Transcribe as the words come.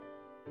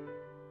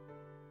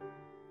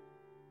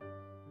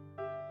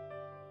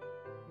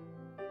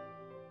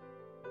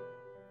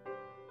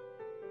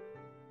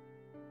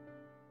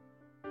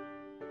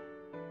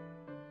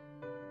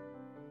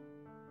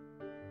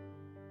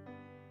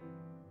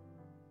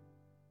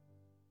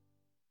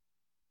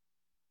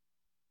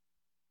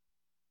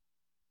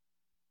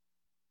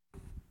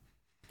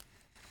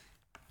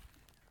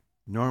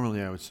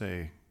Normally I would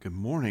say, good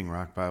morning,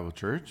 Rock Bible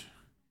Church.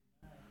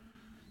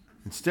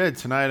 Instead,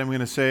 tonight I'm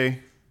going to say,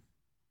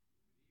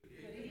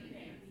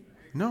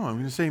 no, I'm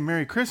going to say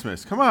Merry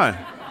Christmas. Come on.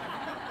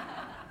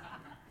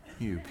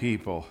 You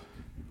people.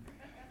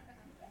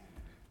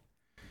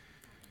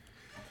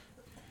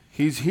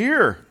 He's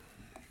here.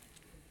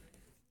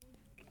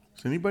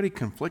 Is anybody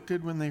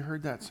conflicted when they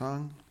heard that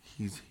song?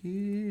 He's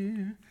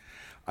here.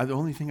 The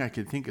only thing I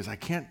could think is I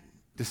can't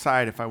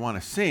decide if I want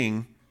to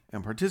sing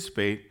and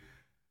participate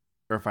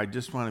or if I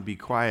just want to be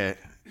quiet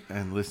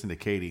and listen to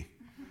Katie.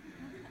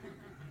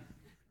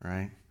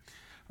 Right?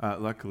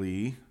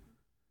 Luckily,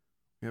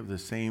 we have the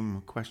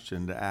same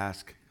question to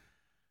ask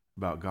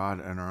about God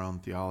and our own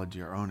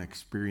theology, our own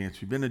experience.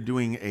 We've been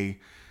doing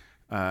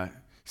a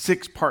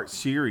 6-part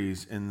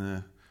series in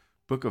the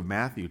book of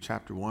Matthew,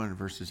 chapter 1,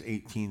 verses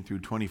 18 through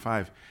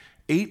 25.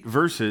 8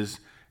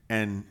 verses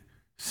and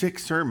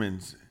 6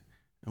 sermons.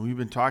 And we've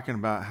been talking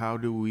about how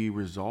do we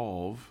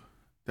resolve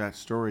that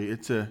story.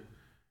 It's a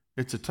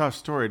tough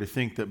story to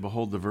think that,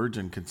 behold, the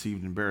virgin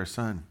conceived and bare a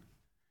son.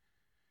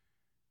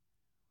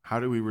 How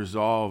do we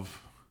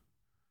resolve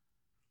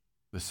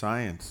the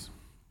science,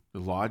 the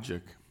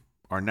logic,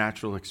 our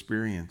natural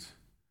experience?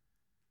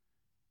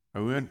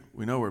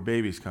 We know where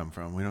babies come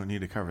from. We don't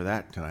need to cover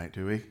that tonight,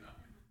 do we?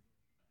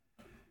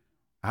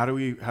 How do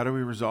we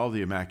resolve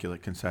the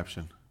Immaculate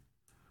Conception?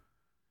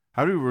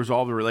 How do we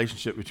resolve the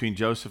relationship between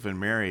Joseph and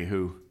Mary,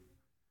 who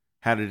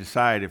had to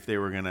decide if they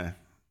were going to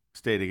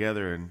stay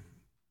together and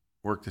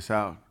work this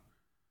out?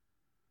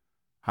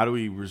 How do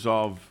we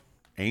resolve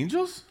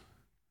angels?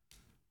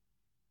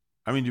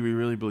 I mean, do we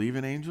really believe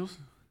in angels?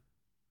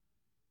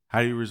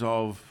 How do you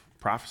resolve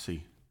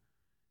prophecy?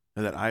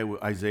 That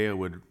Isaiah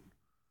would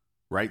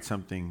write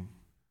something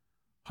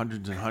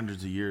hundreds and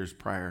hundreds of years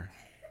prior,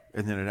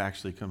 and then it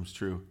actually comes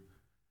true.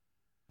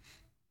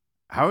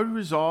 How would we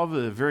resolve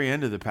the very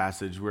end of the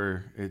passage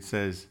where it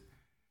says,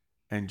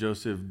 and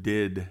Joseph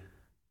did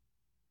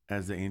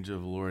as the angel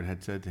of the Lord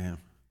had said to him?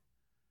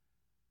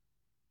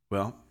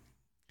 Well,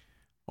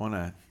 I want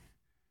to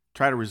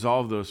try to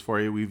resolve those for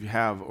you. We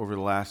have over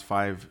the last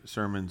 5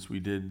 sermons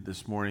we did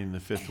this morning, the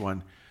 5th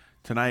one.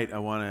 Tonight I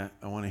want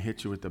to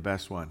hit you with the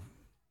best one.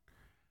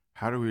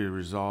 How do we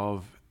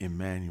resolve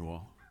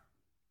Immanuel?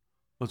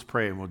 Let's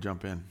pray and we'll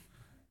jump in.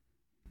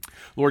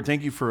 Lord,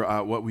 thank you for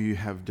what we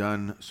have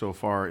done so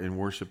far in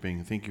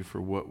worshiping. Thank you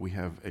for what we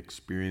have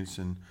experienced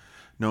and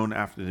known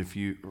after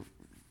the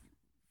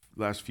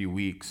last few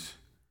weeks.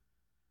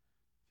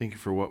 Thank you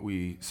for what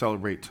we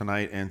celebrate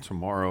tonight and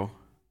tomorrow.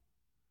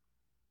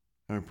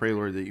 And I pray,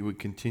 Lord, that you would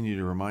continue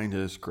to remind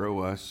us, grow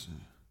us,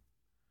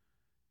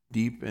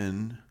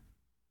 deepen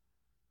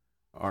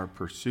our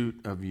pursuit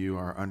of you,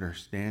 our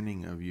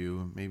understanding of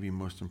you, maybe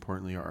most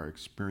importantly, our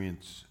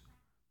experience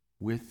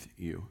with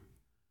you.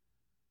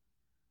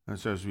 And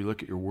so as we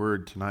look at your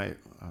word tonight,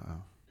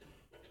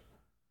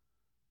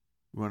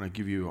 we want to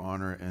give you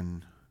honor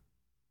and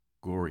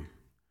glory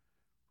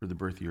for the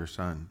birth of your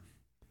son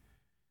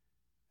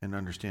and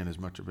understand as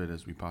much of it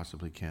as we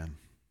possibly can.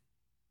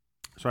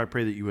 So I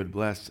pray that you would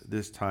bless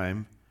this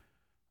time,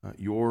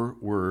 your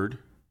word,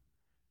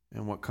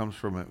 and what comes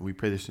from it. We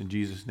pray this in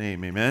Jesus'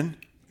 name. Amen?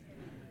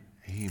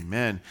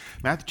 Amen.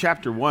 Matthew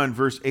chapter 1,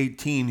 verse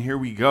 18. Here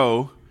we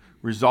go.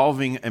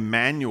 Resolving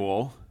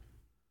Immanuel.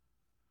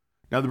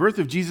 Now, the birth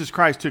of Jesus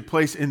Christ took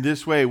place in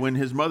this way. When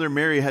his mother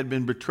Mary had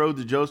been betrothed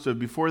to Joseph,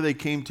 before they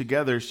came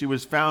together, she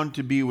was found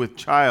to be with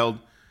child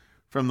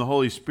from the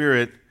Holy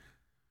Spirit.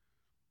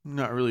 I'm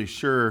not really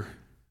sure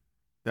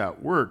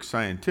that works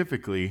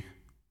scientifically.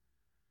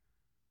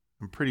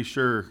 I'm pretty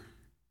sure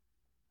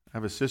I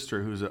have a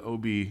sister who's an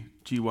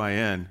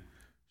OB-GYN.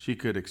 She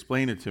could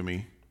explain it to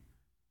me.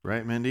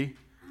 Right, Mindy?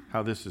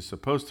 How this is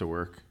supposed to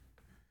work.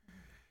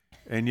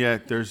 And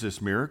yet, there's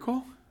this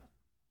miracle?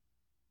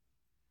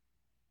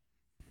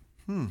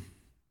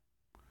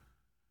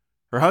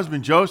 Her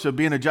husband Joseph,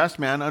 being a just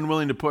man,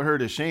 unwilling to put her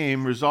to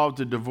shame, resolved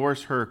to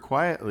divorce her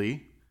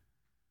quietly.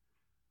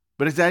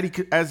 But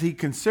as he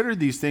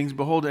considered these things,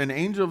 behold, an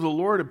angel of the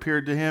Lord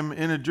appeared to him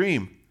in a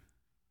dream.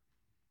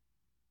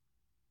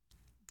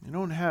 You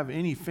don't have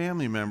any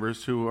family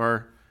members who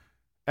are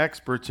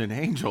experts in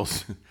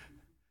angels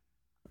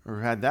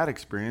or had that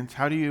experience.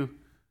 How do you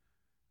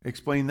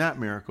explain that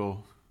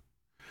miracle?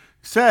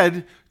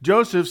 Said,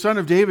 Joseph, son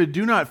of David,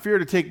 do not fear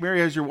to take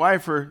Mary as your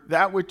wife, for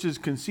that which is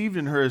conceived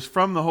in her is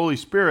from the Holy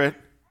Spirit.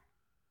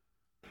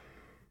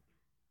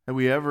 Have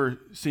we ever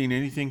seen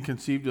anything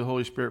conceived of the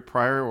Holy Spirit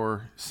prior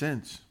or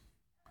since?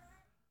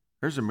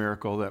 There's a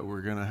miracle that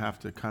we're going to have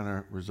to kind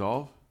of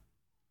resolve.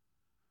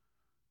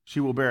 She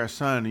will bear a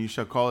son, and you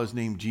shall call his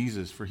name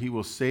Jesus, for he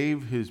will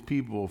save his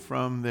people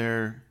from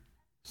their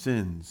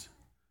sins.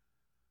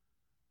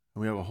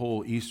 And we have a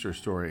whole Easter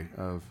story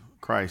of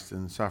Christ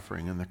and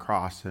suffering and the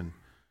cross and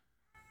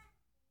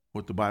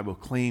what the Bible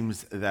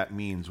claims that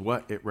means,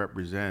 what it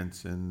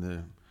represents, and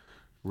the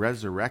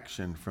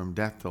resurrection from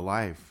death to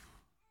life.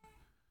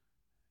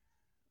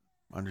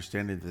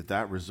 Understanding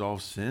that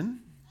resolves sin.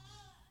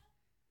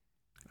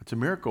 It's a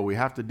miracle we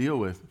have to deal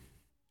with.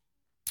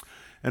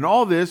 And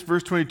all this,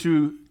 verse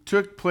 22,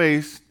 took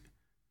place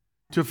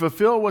to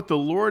fulfill what the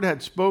Lord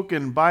had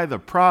spoken by the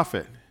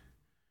prophet.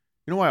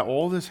 You know why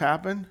all this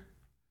happened?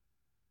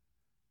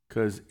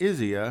 Because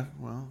Isaiah,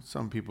 well,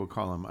 some people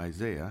call him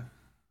Isaiah,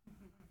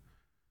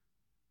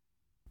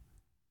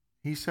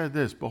 he said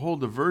this, "Behold,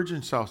 the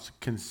virgin shall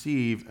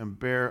conceive and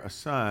bear a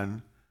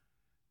son,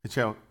 and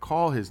shall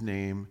call his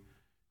name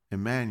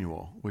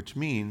Immanuel," which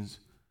means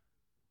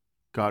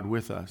God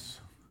with us.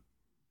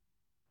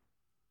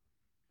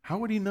 How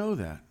would he know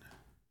that?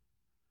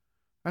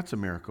 That's a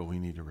miracle we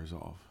need to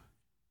resolve.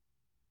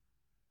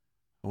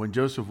 When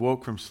Joseph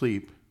woke from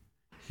sleep,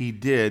 he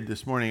did.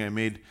 This morning I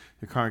made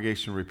the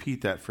congregation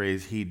repeat that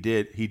phrase. He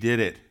did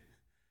it.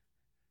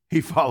 He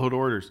followed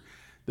orders.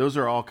 Those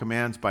are all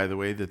commands, by the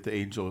way, that the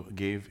angel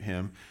gave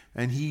him.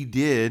 And he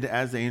did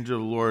as the angel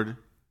of the Lord,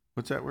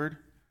 what's that word?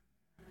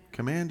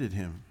 Commanded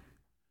him.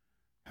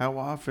 How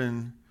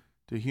often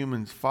do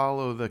humans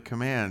follow the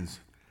commands?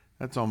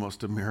 That's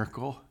almost a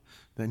miracle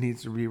that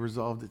needs to be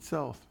resolved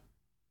itself.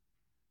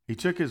 He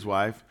took his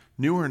wife,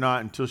 knew her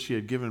not until she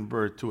had given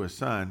birth to a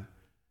son,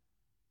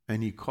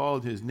 and he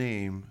called his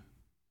name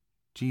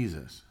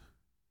Jesus.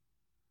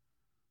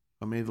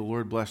 Well, may the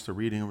Lord bless the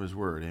reading of his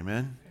word.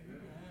 Amen?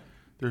 Amen.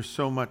 There's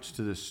so much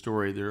to this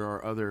story. There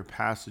are other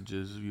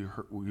passages. You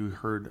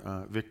heard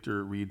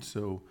Victor read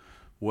so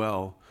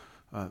well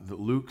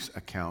Luke's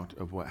account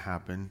of what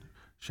happened,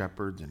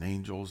 shepherds and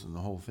angels and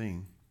the whole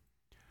thing.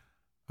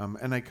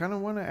 And I kind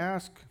of want to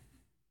ask,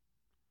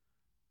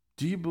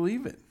 do you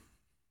believe it?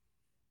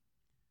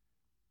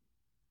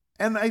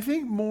 And I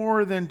think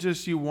more than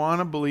just you want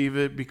to believe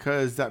it,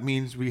 because that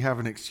means we have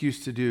an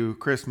excuse to do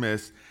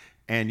Christmas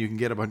and you can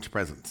get a bunch of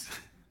presents,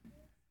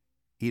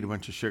 eat a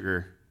bunch of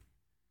sugar,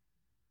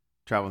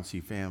 travel and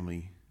see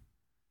family.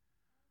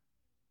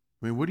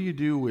 I mean, what do you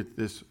do with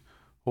this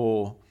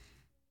whole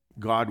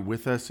God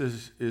with us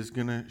is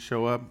going to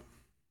show up?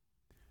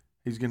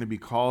 He's going to be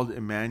called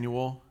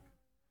Immanuel.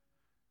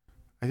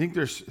 I think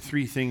there's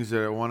three things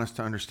that I want us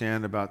to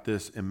understand about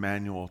this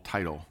Immanuel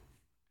title,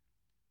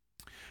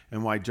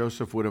 and why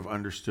Joseph would have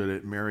understood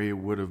it. Mary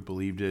would have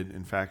believed it.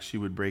 In fact, she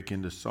would break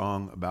into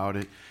song about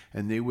it,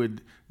 and they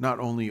would not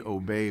only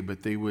obey,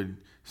 but they would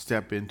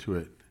step into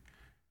it,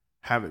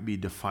 have it be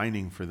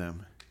defining for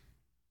them.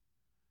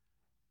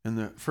 And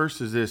the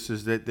first is this,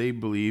 is that they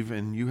believe,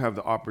 and you have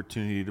the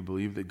opportunity to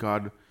believe, that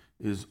God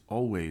is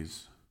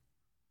always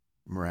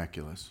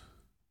miraculous.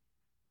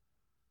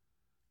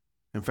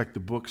 In fact, the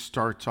book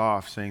starts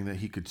off saying that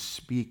he could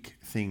speak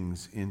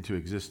things into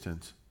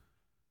existence.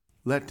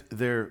 Let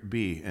there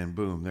be, and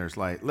boom, there's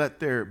light.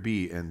 Let there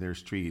be, and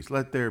there's trees.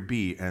 Let there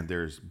be, and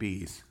there's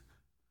bees.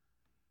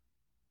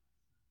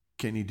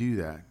 Can he do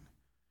that?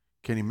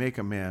 Can he make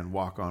a man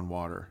walk on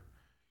water?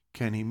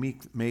 Can he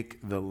make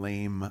the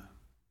lame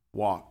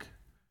walk?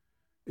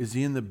 Is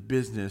he in the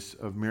business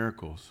of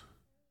miracles?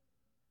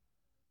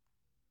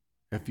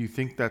 If you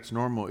think that's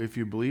normal, if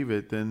you believe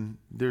it, then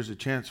there's a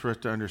chance for us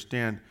to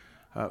understand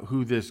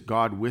who this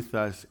God with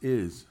us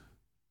is.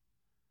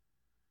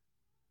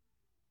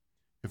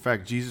 In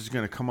fact, Jesus is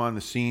going to come on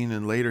the scene,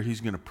 and later he's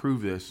going to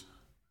prove this.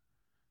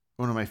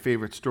 One of my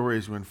favorite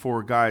stories, when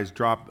 4 guys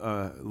drop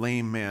a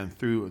lame man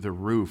through the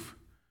roof.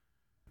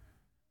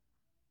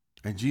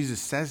 And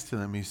Jesus says to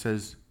them, he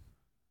says,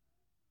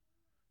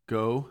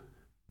 "Go,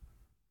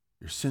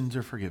 your sins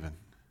are forgiven."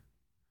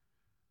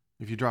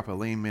 If you drop a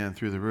lame man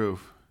through the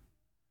roof,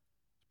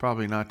 it's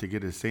probably not to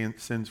get his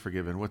sins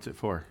forgiven. What's it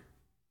for?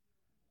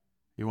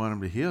 You want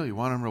him to heal, you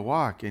want him to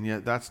walk, and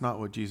yet that's not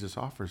what Jesus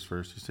offers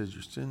first. He says,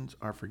 your sins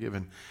are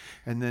forgiven.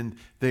 And then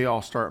they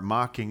all start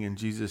mocking, and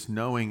Jesus,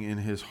 knowing in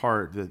his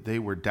heart that they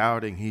were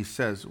doubting, he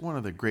says, one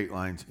of the great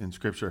lines in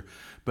Scripture,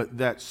 "But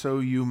that so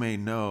you may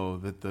know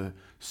that the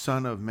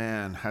Son of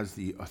Man has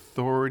the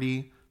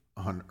authority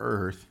on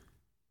earth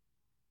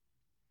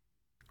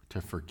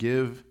to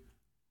forgive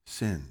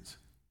sins.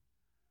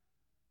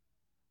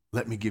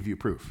 Let me give you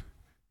proof.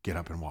 Get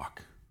up and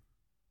walk."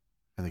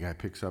 And the guy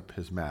picks up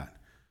his mat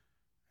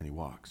and he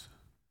walks.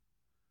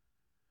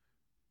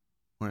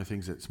 One of the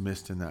things that's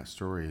missed in that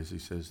story is he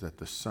says that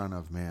the Son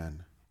of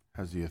Man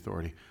has the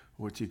authority.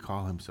 What's he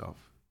call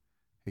himself?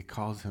 He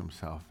calls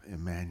himself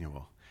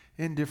Immanuel,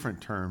 in different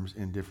terms,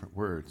 in different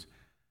words.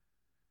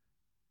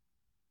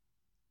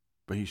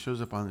 But he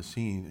shows up on the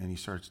scene and he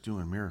starts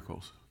doing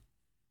miracles.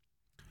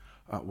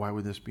 Why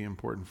would this be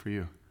important for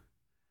you?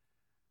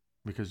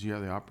 Because you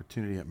have the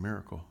opportunity at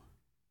miracle.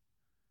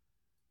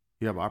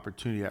 You have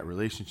opportunity at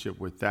relationship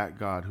with that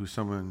God, who's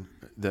someone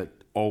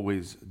that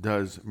always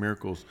does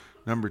miracles.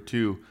 Number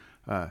 2,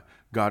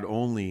 God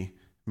only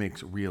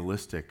makes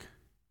realistic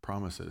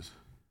promises.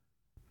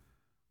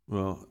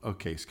 Well,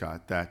 okay,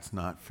 Scott, that's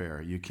not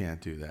fair. You can't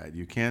do that.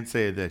 You can't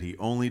say that he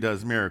only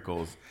does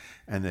miracles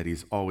and that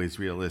he's always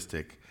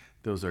realistic.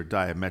 Those are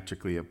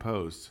diametrically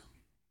opposed.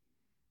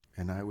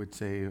 And I would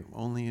say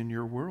only in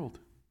your world.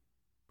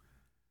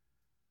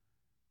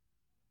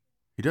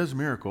 He does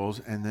miracles,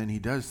 and then he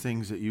does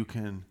things that you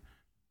can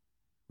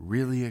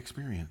really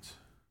experience.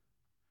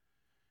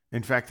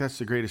 In fact, that's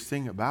the greatest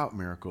thing about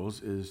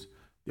miracles, is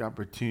the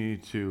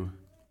opportunity to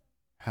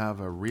have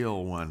a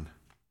real one.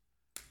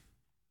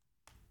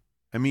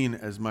 I mean,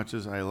 as much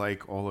as I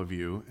like all of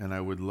you, and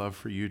I would love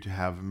for you to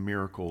have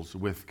miracles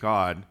with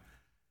God,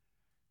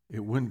 it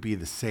wouldn't be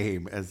the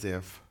same as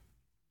if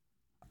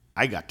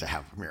I got to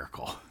have a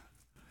miracle.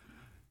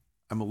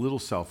 I'm a little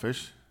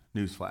selfish,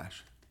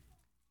 newsflash.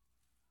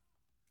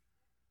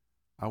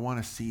 I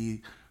want to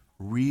see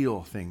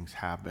real things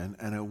happen,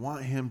 and I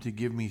want him to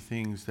give me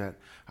things that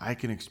I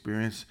can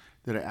experience,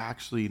 that I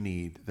actually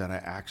need, that I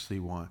actually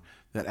want,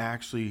 that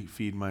actually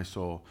feed my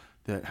soul,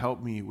 that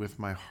help me with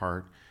my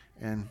heart,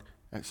 and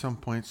at some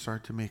point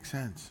start to make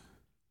sense.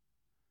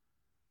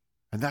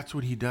 And that's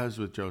what he does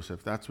with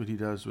Joseph. That's what he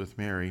does with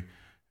Mary.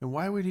 And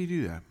why would he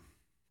do that?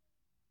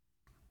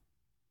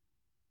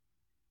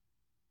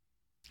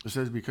 It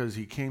says because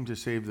he came to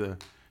save the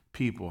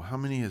people. How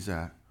many is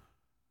that?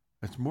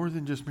 That's more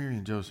than just Mary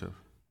and Joseph.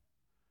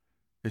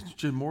 It's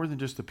just more than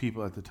just the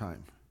people at the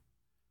time.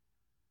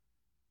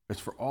 It's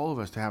for all of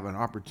us to have an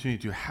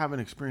opportunity to have an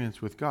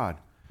experience with God.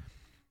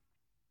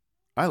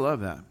 I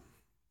love that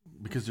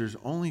because there's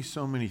only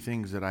so many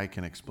things that I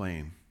can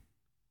explain.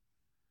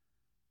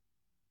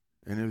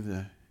 And of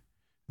the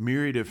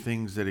myriad of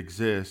things that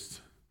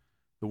exist,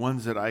 the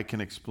ones that I can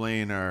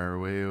explain are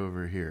way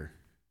over here.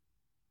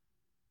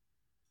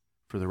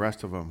 For the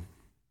rest of them,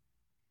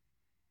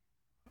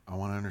 I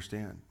want to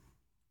understand.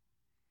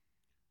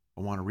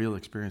 I want a real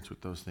experience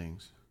with those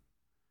things.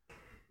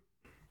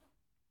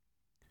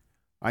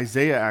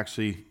 Isaiah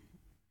actually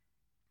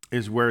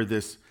is where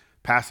this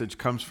passage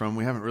comes from.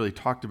 We haven't really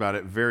talked about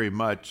it very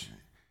much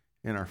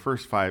in our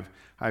first 5.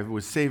 I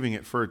was saving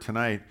it for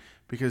tonight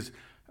because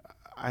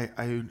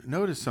I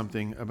noticed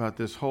something about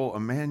this whole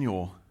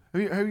Immanuel.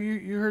 Have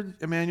you heard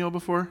Immanuel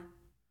before?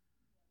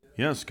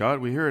 Yes, God,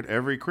 we hear it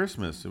every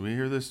Christmas. We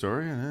hear this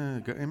story,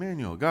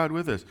 Immanuel, God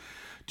with us.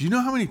 Do you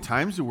know how many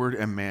times the word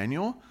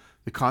Immanuel,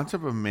 the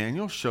concept of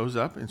Immanuel, shows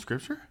up in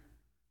Scripture?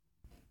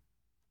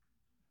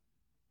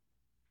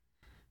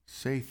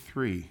 Say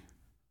 3.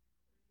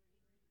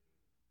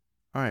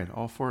 All right,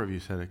 all 4 of you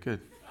said it.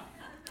 Good.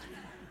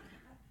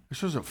 It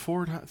shows up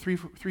 3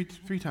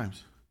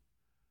 times.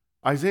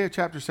 Isaiah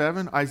chapter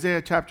 7,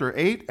 Isaiah chapter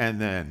 8, and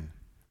then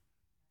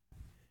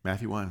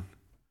Matthew 1.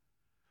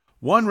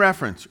 One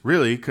reference,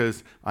 really,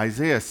 because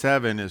Isaiah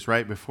 7 is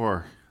right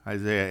before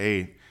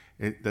Isaiah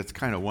 8. That's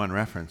kind of one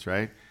reference,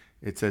 right?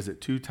 It says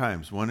it 2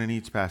 times, one in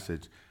each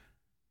passage.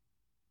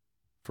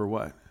 For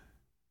what?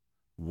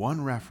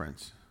 One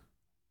reference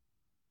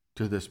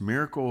to this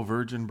miracle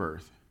virgin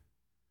birth.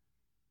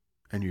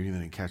 And you're either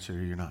going to catch it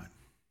or you're not.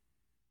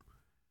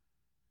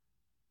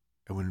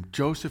 And when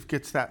Joseph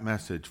gets that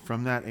message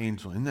from that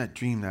angel in that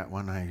dream that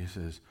one night, he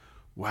says,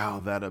 wow,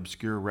 that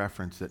obscure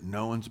reference that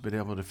no one's been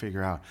able to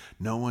figure out.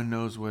 No one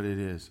knows what it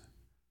is.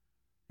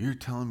 You're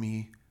telling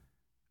me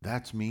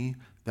that's me?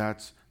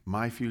 That's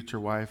my future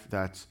wife?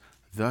 That's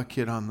the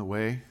kid on the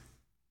way?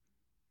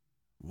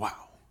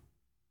 Wow.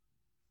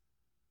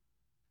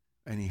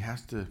 And he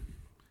has to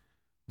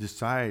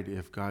decide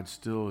if God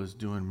still is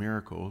doing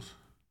miracles.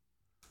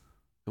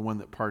 The one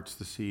that parts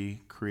the sea,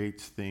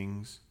 creates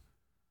things,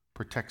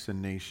 protects a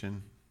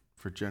nation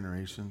for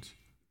generations.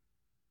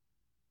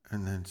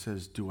 And then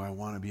says, do I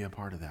want to be a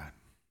part of that?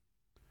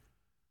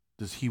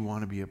 Does he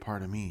want to be a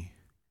part of me?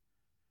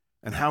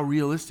 And how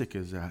realistic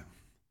is that?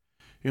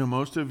 You know,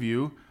 most of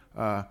you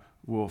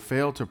will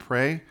fail to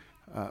pray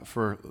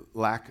for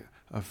lack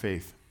of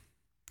faith.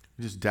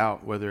 You just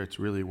doubt whether it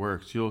really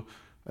works. You'll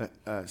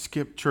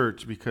skip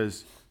church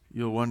because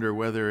you'll wonder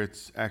whether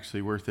it's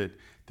actually worth it.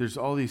 There's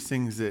all these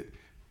things that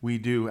we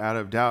do out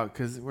of doubt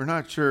because we're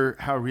not sure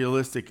how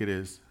realistic it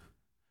is.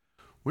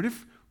 What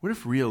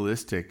if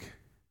realistic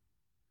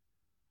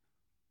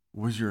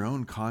was your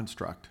own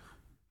construct?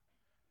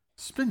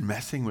 It's been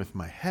messing with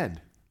my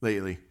head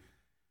lately.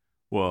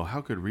 Well,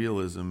 how could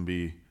realism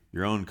be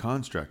your own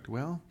construct?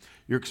 Well,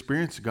 your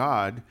experience of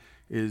God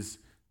is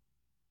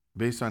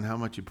based on how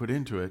much you put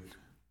into it.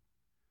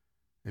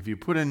 If you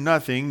put in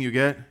nothing, you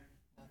get...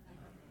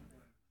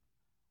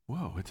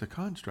 Whoa, it's a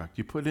construct.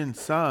 You put in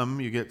some,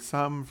 you get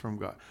some from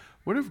God.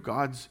 What if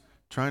God's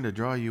trying to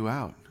draw you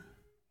out?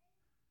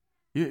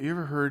 You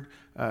ever heard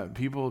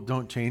people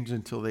don't change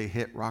until they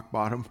hit rock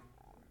bottom?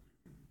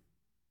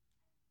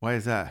 Why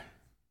is that?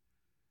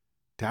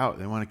 Doubt.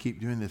 They want to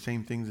keep doing the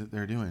same things that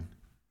they're doing.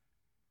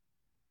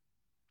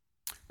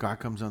 God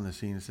comes on the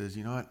scene and says,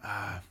 you know what?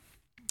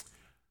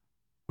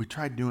 We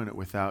tried doing it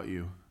without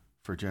you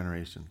for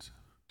generations.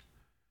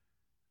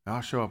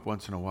 I'll show up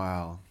once in a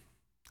while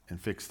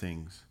and fix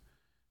things.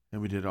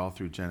 And we did it all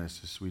through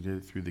Genesis. We did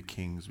it through the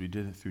Kings. We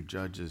did it through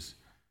Judges.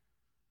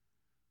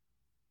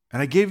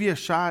 And I gave you a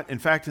shot. In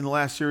fact, in the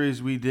last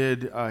series we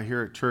did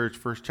here at church,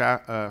 First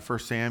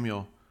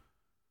Samuel,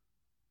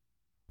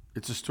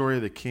 it's a story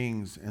of the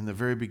kings. And the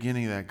very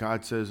beginning of that,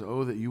 God says,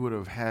 oh, that you would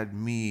have had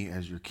me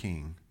as your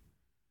king.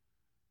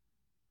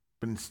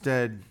 But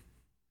instead,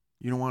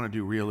 you don't want to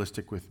do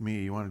realistic with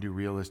me. You want to do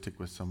realistic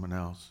with someone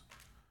else.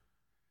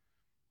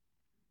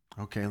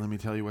 Okay, let me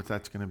tell you what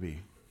that's going to be.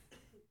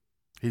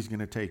 He's going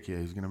to take you.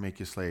 He's going to make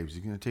you slaves.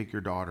 He's going to take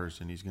your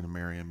daughters and he's going to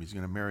marry them. He's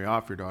going to marry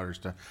off your daughters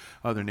to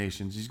other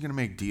nations. He's going to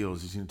make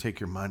deals. He's going to take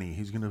your money.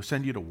 He's going to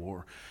send you to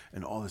war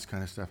and all this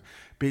kind of stuff.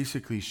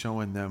 Basically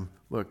showing them,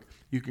 look,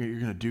 you're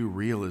going to do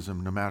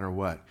realism no matter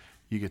what.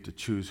 You get to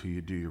choose who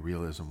you do your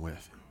realism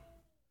with.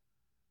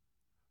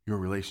 Your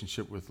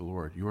relationship with the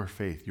Lord, your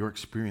faith, your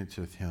experience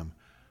with him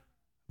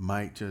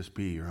might just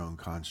be your own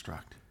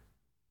construct.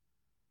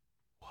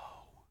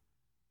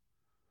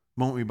 The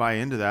moment we buy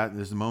into that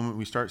is the moment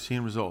we start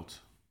seeing results.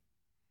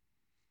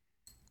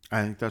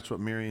 I think that's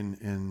what Mary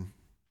and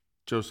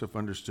Joseph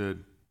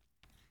understood.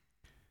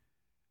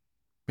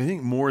 I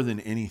think more than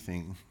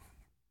anything,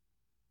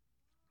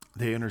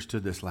 they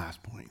understood this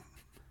last point.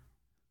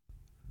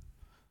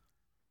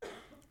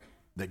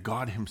 That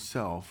God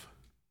himself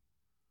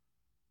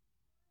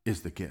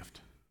is the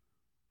gift.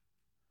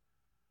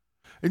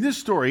 In this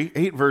story,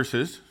 8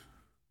 verses,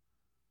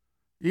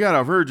 you got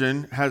a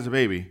virgin has a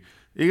baby.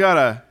 You got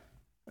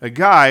a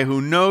guy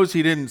who knows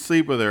he didn't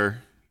sleep with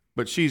her,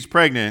 but she's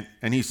pregnant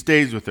and he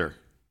stays with her.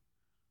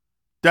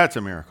 That's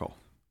a miracle.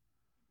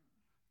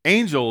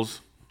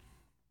 Angels,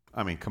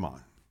 I mean, come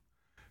on.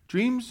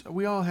 Dreams,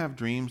 we all have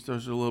dreams.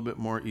 Those are a little bit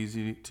more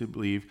easy to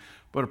believe.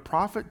 But a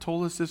prophet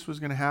told us this was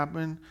going to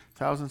happen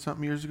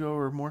 1,000-something years ago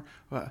or more.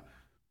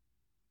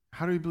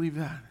 How do we believe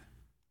that?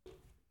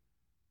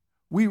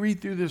 We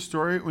read through this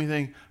story and we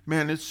think,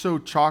 man, it's so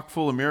chock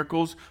full of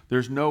miracles,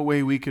 there's no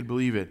way we could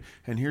believe it.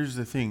 And here's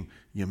the thing,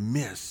 you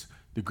miss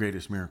the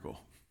greatest miracle.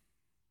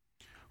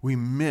 We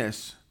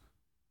miss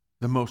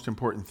the most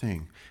important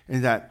thing,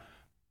 and that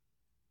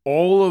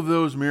all of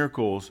those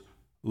miracles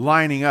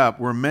lining up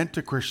were meant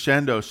to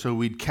crescendo so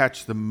we'd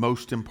catch the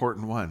most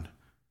important one.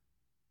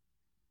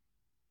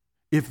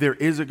 If there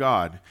is a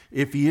God,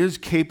 if he is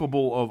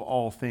capable of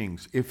all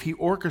things, if he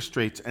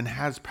orchestrates and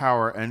has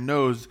power and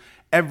knows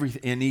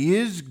everything, and he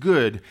is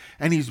good,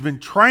 and he's been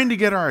trying to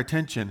get our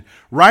attention,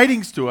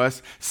 writings to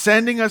us,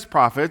 sending us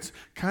prophets,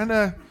 kind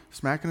of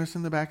smacking us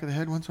in the back of the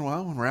head once in a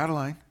while when we're out of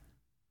line.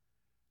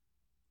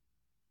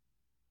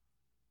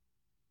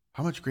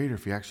 How much greater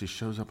if he actually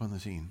shows up on the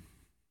scene?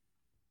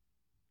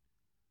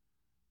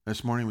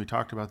 This morning we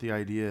talked about the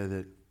idea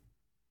that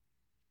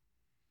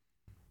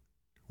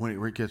when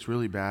it gets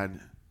really bad,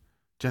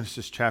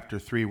 Genesis chapter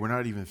 3, we're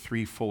not even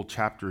 3 full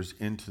chapters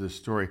into the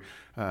story.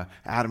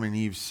 Adam and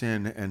Eve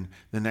sin, and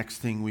the next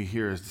thing we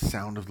hear is the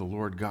sound of the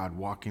Lord God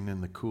walking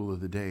in the cool of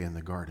the day in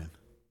the garden.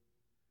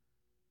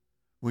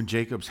 When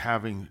Jacob's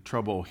having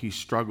trouble, he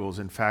struggles.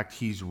 In fact,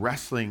 he's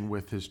wrestling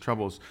with his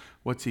troubles.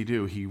 What's he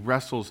do? He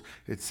wrestles.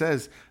 It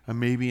says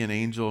maybe an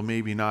angel,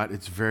 maybe not.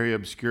 It's very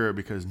obscure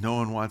because no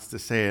one wants to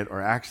say it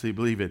or actually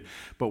believe it.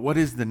 But what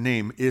is the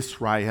name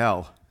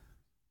Israel?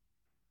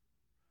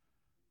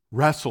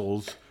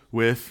 Wrestles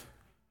with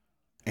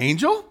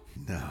angel?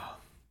 No.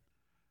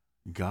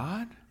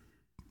 God?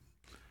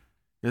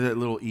 You know that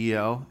little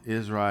E-L,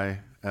 Israel?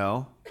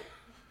 How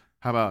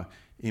about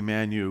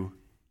Immanuel?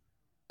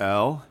 You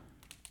know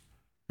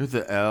what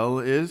the L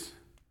is?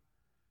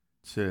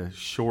 It's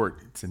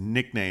it's a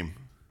nickname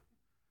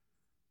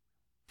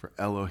for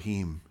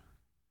Elohim.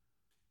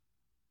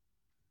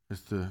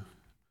 It's the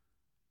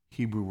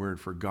Hebrew word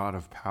for God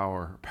of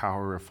power,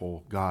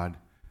 powerful God.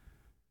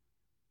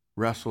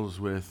 Wrestles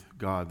with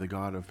God, the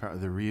God of power,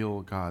 the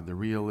real God, the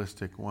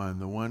realistic one,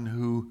 the one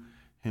who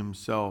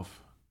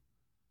himself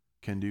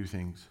can do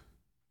things.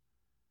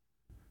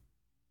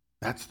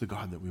 That's the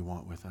God that we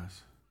want with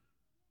us.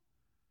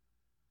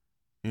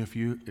 If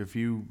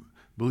you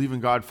believe in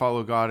God,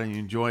 follow God, and you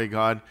enjoy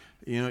God,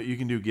 you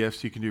can do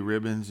gifts, you can do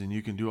ribbons, and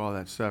you can do all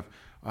that stuff.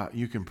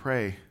 You can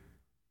pray.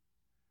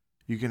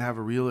 You can have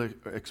a real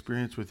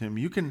experience with him.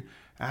 You can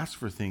ask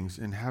for things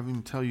and have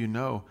him tell you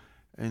no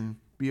and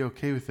be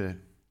okay with it.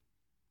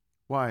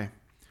 Why?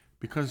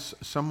 Because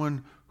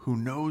someone who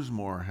knows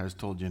more has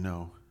told you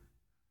no,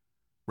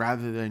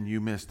 rather than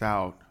you missed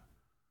out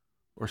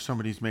or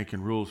somebody's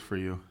making rules for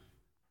you.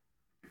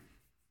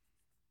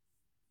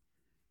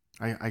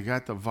 I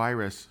got the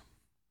virus,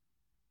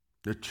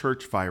 the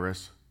church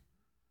virus,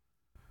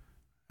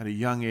 at a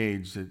young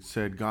age that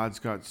said God's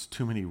got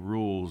too many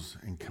rules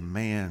and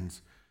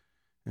commands.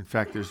 In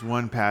fact, there's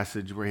one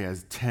passage where he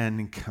has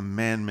 10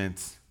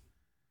 commandments.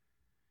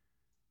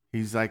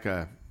 He's like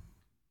a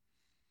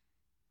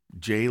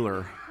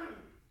jailer,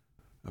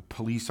 a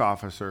police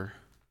officer.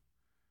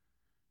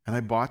 And I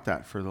bought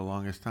that for the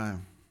longest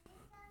time.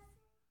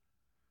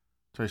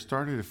 So I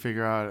started to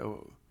figure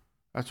out,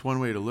 that's one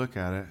way to look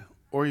at it.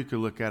 Or you could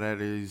look at it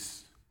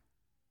as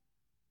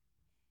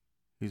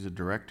he's a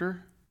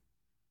director,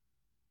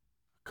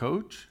 a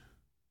coach,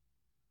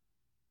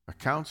 a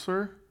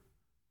counselor,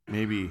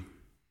 maybe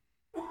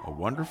a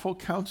wonderful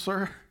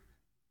counselor.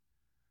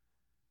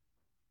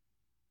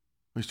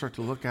 We start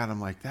to look at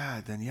him like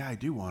that, then yeah, I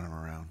do want him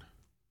around.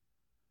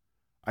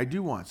 I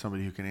do want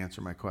somebody who can answer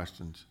my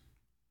questions.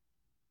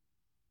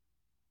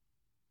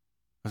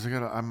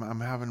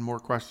 I'm having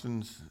more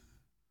questions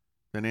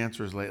than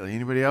answers lately.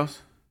 Anybody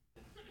else?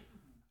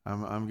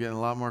 I'm getting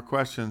a lot more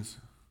questions.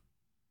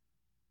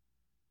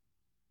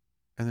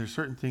 And there's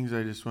certain things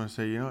I just want to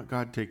say, you know what,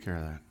 God, take care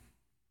of that.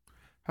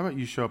 How about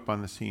you show up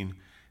on the scene?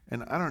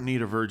 And I don't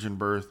need a virgin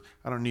birth.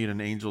 I don't need an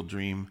angel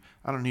dream.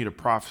 I don't need a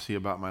prophecy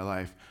about my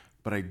life.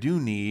 But I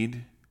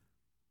need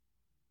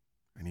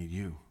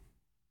you.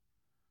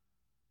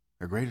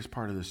 The greatest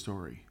part of the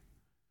story,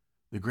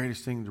 the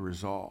greatest thing to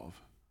resolve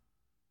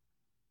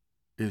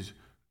is,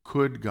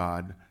 could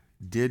God,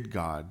 did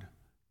God,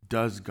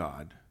 does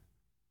God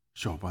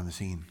show up on the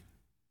scene?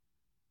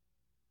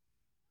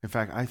 In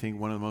fact, I think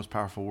one of the most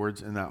powerful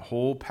words in that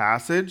whole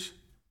passage,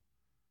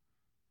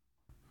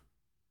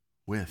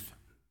 with.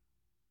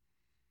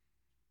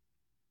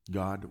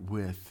 God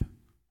with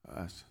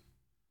us.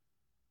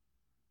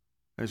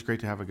 It's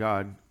great to have a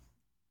God,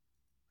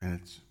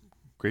 and it's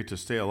great to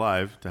stay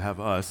alive, to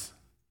have us.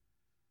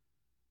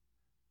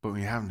 But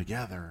when you have them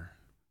together,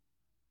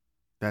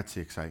 that's the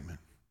excitement.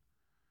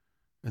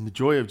 And the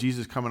joy of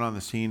Jesus coming on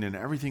the scene and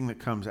everything that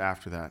comes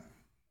after that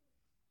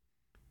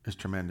is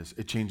tremendous.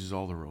 It changes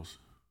all the rules.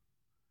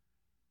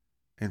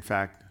 In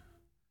fact,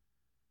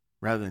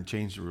 rather than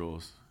change the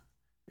rules,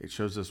 it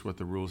shows us what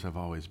the rules have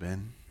always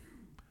been,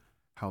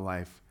 how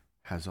life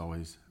has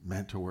always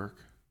meant to work,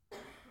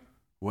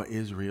 what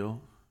is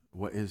real,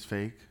 what is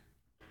fake,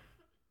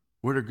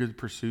 what are good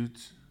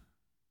pursuits,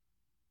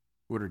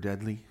 what are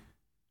deadly.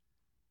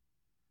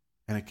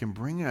 And it can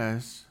bring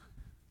us,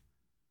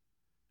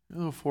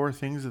 little 4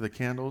 things of the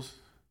candles.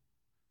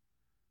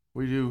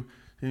 We do,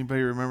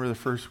 anybody remember the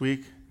first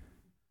week?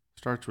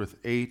 Starts with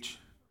H,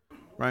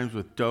 rhymes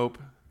with dope.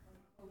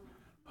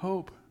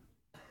 Hope.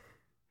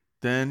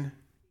 Then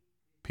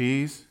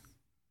peace.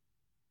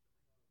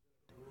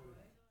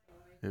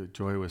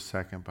 Joy was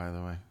second, by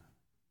the way.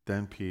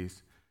 Then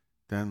peace.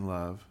 Then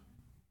love.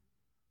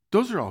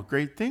 Those are all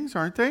great things,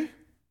 aren't they?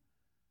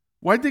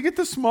 Why'd they get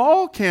the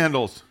small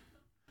candles?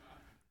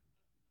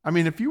 I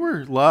mean, if you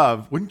were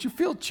love, wouldn't you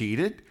feel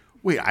cheated?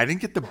 Wait, I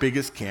didn't get the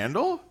biggest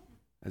candle?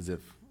 As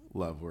if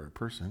love were a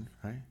person,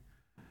 right?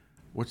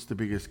 What's the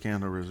biggest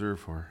candle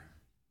reserved for?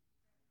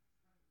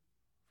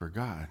 For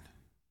God.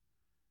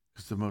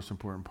 It's the most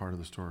important part of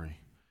the story.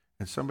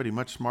 And somebody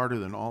much smarter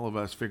than all of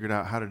us figured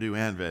out how to do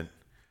Advent.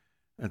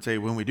 And say,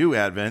 when we do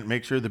Advent,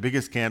 make sure the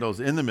biggest candle is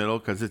in the middle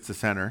because it's the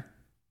center,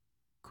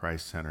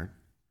 Christ-centered,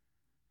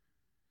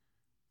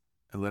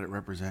 and let it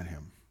represent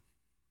him.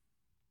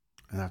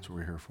 And that's what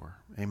we're here for.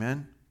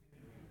 Amen?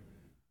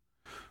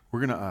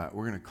 We're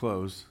gonna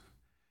close,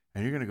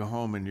 and you're gonna go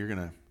home and you're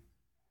gonna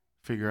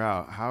figure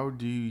out, how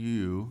do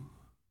you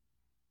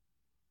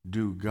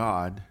do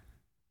God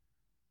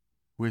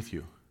with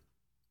you?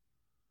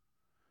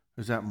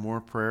 Is that more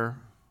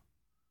prayer,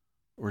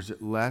 or is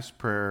it less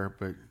prayer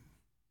but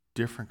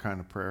different kind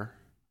of prayer?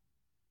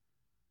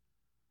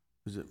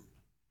 Is it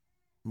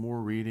more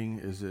reading?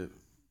 Is it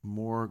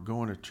more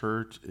going to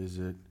church? Is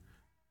it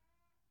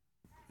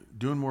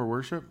doing more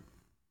worship?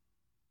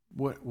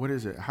 What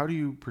is it? How do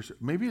you pursue?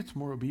 Maybe it's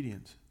more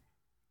obedience.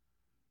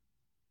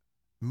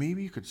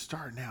 Maybe you could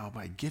start now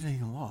by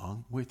getting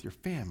along with your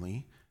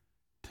family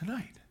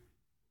tonight.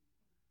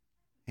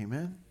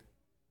 Amen?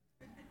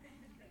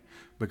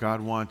 But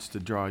God wants to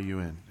draw you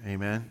in.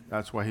 Amen?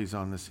 That's why he's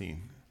on the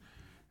scene.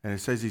 And it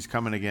says he's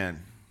coming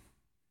again.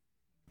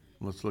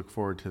 Let's look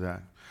forward to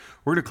that.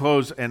 We're going to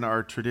close, and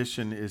our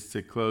tradition is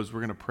to close. We're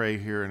going to pray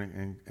here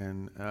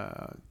and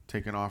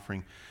take an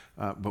offering.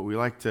 But we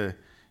like to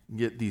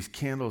get these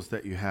candles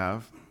that you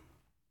have,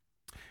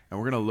 and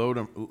we're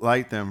going to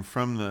light them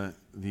from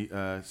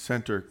the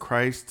center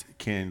Christ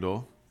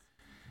candle.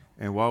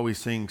 And while we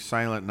sing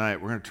Silent Night,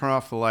 we're going to turn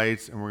off the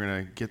lights, and we're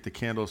going to get the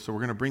candles. So we're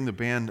going to bring the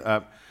band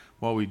up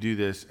while we do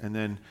this, and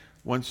then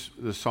once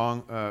the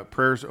song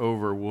prayer's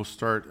over, we'll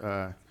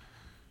start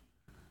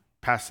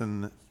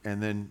passing,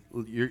 and then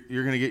you're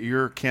going to get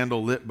your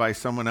candle lit by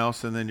someone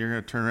else, and then you're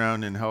going to turn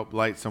around and help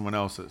light someone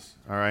else's.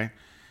 All right?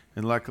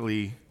 And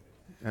luckily,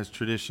 as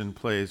tradition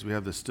plays, we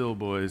have the still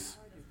boys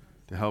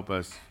to help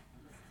us.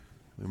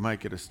 We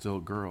might get a still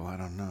girl. I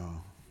don't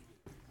know.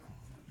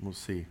 We'll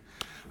see.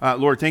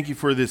 Lord, thank you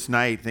for this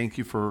night. Thank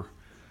you for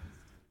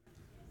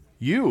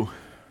you.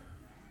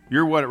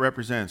 You're what it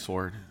represents,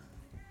 Lord.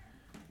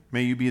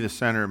 May you be the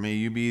center. May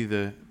you be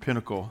the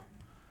pinnacle.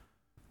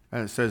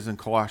 As it says in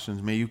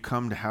Colossians, may you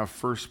come to have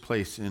first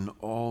place in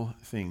all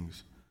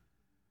things.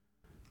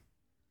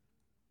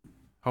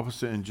 Help us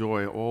to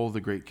enjoy all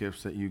the great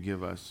gifts that you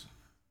give us.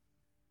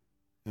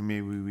 And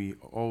may we be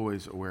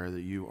always aware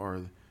that you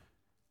are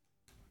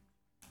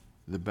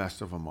the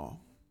best of them all.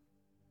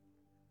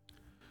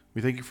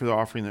 We thank you for the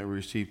offering that we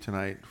received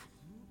tonight.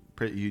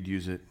 Pray that you'd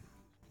use it.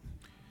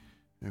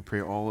 And we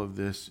pray all of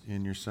this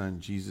in your Son,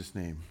 Jesus'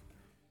 name.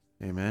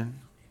 Amen.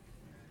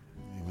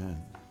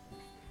 Amen.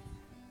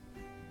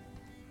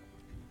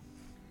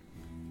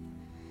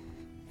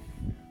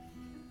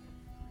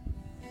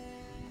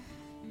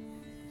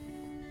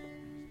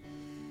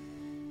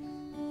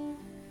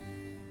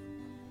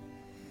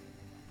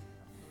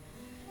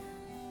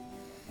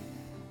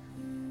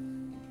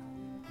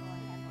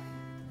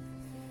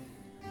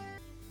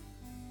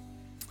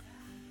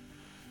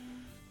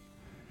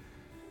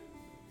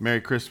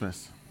 Merry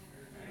Christmas.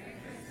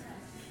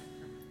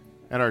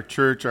 At our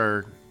church,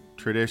 our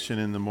tradition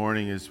in the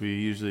morning is we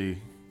usually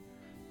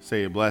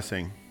say a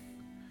blessing.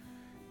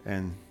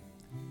 And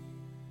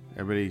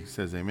everybody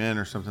says amen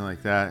or something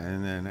like that.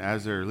 And then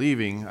as they're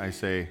leaving, I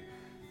say,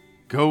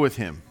 go with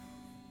him.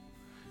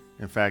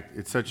 In fact,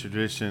 it's such a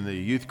tradition that the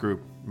youth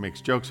group makes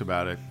jokes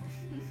about it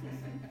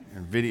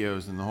and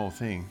videos and the whole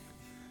thing.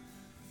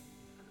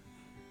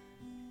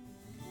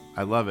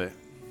 I love it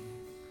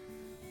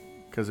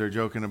because they're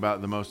joking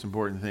about the most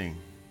important thing.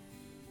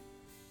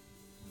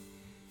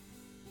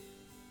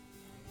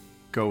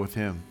 Go with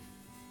him.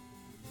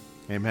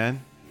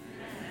 Amen?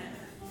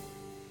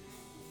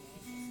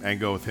 And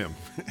go with him.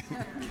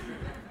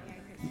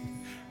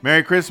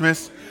 Merry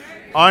Christmas.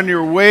 On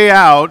your way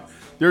out,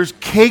 there's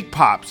cake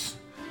pops.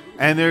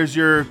 And there's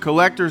your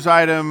collector's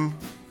item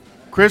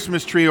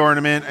Christmas tree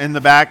ornament in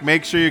the back.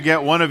 Make sure you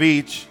get one of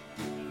each.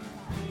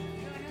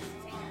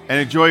 And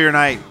enjoy your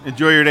night.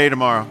 Enjoy your day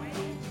tomorrow.